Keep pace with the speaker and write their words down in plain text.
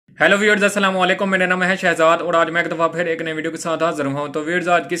Hello viewers, अस्सलाम वालेकुम। मेरा नाम है शहजाद और आज मैं एक दफ़ा फिर एक नई वीडियो के साथ हाजिर हूँ। तो व्यूअर्स,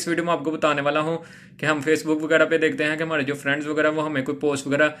 आज की इस वीडियो में आपको बताने वाला हूँ कि हम फेसबुक वगैरह पे देखते हैं कि हमारे जो फ्रेंड्स वगैरह वो हमें कोई पोस्ट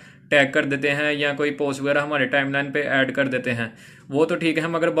वगैरह टैग कर देते हैं या कोई पोस्ट वगैरह हमारे टाइमलाइन पे ऐड कर देते हैं। वो तो ठीक है,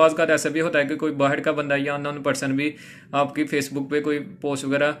 मगर बाज़ का ऐसा भी होता है कि कोई बाहर का बंदा या अननोन पर्सन भी आपकी फेसबुक पे कोई पोस्ट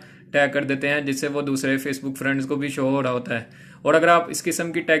वगैरह टैग कर देते हैं, जिससे वो दूसरे फेसबुक फ्रेंड्स को भी शो हो रहा होता है। और अगर आप इस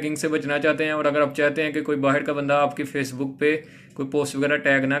किस्म की टैगिंग से बचना चाहते हैं और अगर आप चाहते हैं कि कोई बाहर का बंदा आपकी फेसबुक पे कोई पोस्ट वगैरह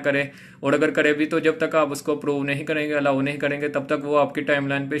टैग ना करे, और अगर करे भी तो जब तक आप उसको अप्रूव नहीं करेंगे, अलाउ नहीं करेंगे, तब तक वो आपकी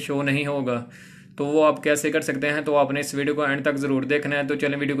टाइमलाइन पे शो नहीं होगा। तो वो आप कैसे कर सकते हैं, तो आपने इस वीडियो को एंड तक ज़रूर देखना है। तो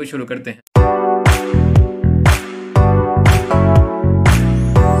चलें वीडियो को शुरू करते हैं।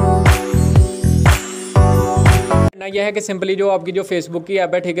 ना यह है कि सिंपली जो आपकी जो फेसबुक की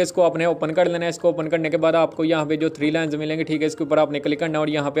ऐप है, ठीक है, इसको आपने ओपन कर लेना है। इसको ओपन करने के बाद आपको यहाँ पे जो 3 लाइन्स मिलेंगे, ठीक है, इसके ऊपर आपने क्लिक करना है और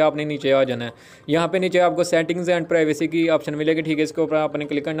यहाँ पे आपने नीचे आ जाना है। यहाँ पे नीचे आपको सेटिंग्स एंड प्राइवेसी की ऑप्शन मिलेगी, ठीक है, इसके ऊपर आपने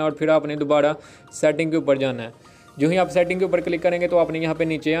क्लिक करना है और फिर आपने दोबारा सेटिंग के ऊपर जाना है। जो ही आप सेटिंग के ऊपर क्लिक करेंगे तो आपने यहाँ पे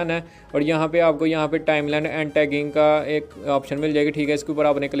नीचे आना है और यहाँ पे आपको यहाँ पे टाइमलाइन एंड टैगिंग का एक ऑप्शन मिल जाएगी, ठीक है, इसके ऊपर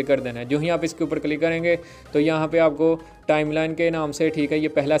आपने क्लिक कर देना है। जो ही आप इसके ऊपर क्लिक करेंगे तो यहाँ पे आपको टाइमलाइन के नाम से, ठीक है, ये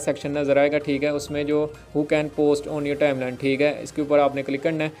पहला सेक्शन नज़र आएगा, ठीक है, उसमें जो who can post on your timeline, ठीक है, इसके ऊपर आपने क्लिक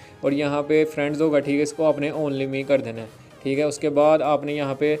करना है और यहाँ पे फ्रेंड्स होगा, ठीक है, इसको आपने ओनली मी कर देना है, ठीक है। उसके बाद आपने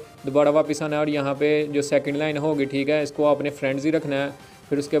यहाँ पे दोबारा वापस आना है और यहाँ पे जो सेकंड लाइन होगी, ठीक है, इसको आपने फ्रेंड्स ही रखना है।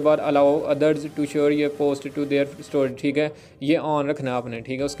 फिर उसके बाद अलाउ अदर्स टू शेयर ये पोस्ट टू देयर स्टोरी, ठीक है, ये ऑन रखना है आपने,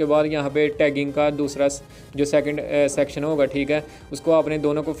 ठीक है। उसके बाद यहाँ पे टैगिंग का दूसरा जो सेकंड सेक्शन होगा, ठीक है, उसको आपने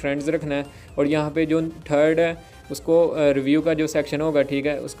दोनों को फ्रेंड्स रखना है और यहाँ पे जो थर्ड है उसको रिव्यू का जो सेक्शन होगा, ठीक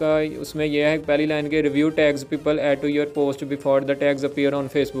है, उसमें यह है पहली लाइन के review tags people add to your post before the tags appear on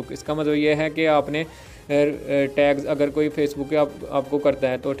Facebook. इसका मतलब ये है कि आपने टैग्स अगर कोई फेसबुक पे आपको करता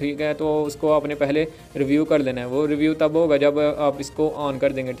है तो ठीक है, तो उसको आपने पहले रिव्यू कर लेना है। वो रिव्यू तब होगा जब आप इसको ऑन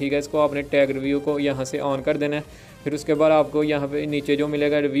कर देंगे, ठीक है, इसको आपने टैग रिव्यू को यहाँ से ऑन कर देना है। फिर उसके बाद आपको यहाँ पे नीचे जो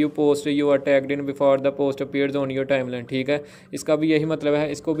मिलेगा review post you are tagged in before the post appears on your timeline, ठीक है, इसका भी यही मतलब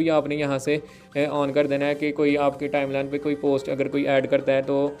है। इसको भी आपने यहाँ से ऑन कर देना है कि कोई आपके टाइमलाइन पे कोई पोस्ट अगर कोई ऐड करता है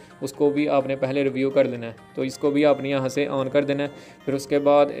तो उसको भी आपने पहले रिव्यू कर लेना है, तो इसको भी आपने यहाँ से ऑन कर देना है। फिर उसके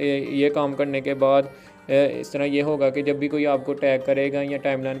बाद ये काम करने के बाद इस तरह ये होगा कि जब भी कोई आपको टैग करेगा या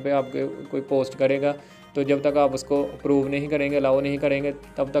टाइमलाइन पे आपके कोई पोस्ट करेगा, तो जब तक आप उसको अप्रूव नहीं करेंगे, अलाउ नहीं करेंगे,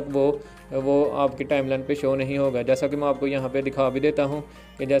 तब तक वो आपकी टाइमलाइन पे शो नहीं होगा। जैसा कि मैं आपको यहाँ पे दिखा भी देता हूँ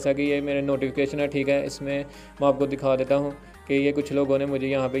कि जैसा कि ये मेरे नोटिफिकेशन है, ठीक है, इसमें मैं आपको दिखा देता हूँ कि ये कुछ लोगों ने मुझे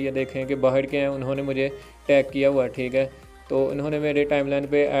यहाँ पे ये देखें कि बाहर के हैं, उन्होंने मुझे टैग किया हुआ है, ठीक है, तो उन्होंने मेरे टाइमलाइन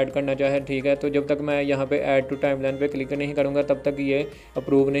पे ऐड करना चाहे, ठीक है, तो जब तक मैं यहाँ पे ऐड टू टाइमलाइन पे क्लिक नहीं करूँगा तब तक ये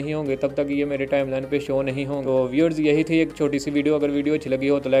अप्रूव नहीं होंगे, तब तक ये मेरे टाइमलाइन पे शो नहीं होंगे। तो व्यूअर्स, यही थी एक छोटी सी वीडियो। अगर वीडियो अच्छी लगी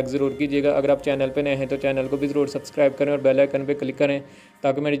हो तो लाइक ज़रूर कीजिएगा। अगर आप चैनल पे नए हैं तो चैनल को भी ज़रूर सब्सक्राइब करें और बेल आइकन पर क्लिक करें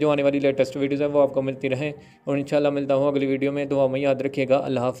ताकि मेरी जो आने वाली लेटेस्ट वीडियोज़ है वो आपको मिलती रहें। और इंशाल्लाह मिलता हूँ अगली वीडियो में। दुआ में याद रखिएगा।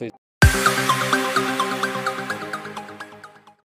 अल्लाह हाफिज़।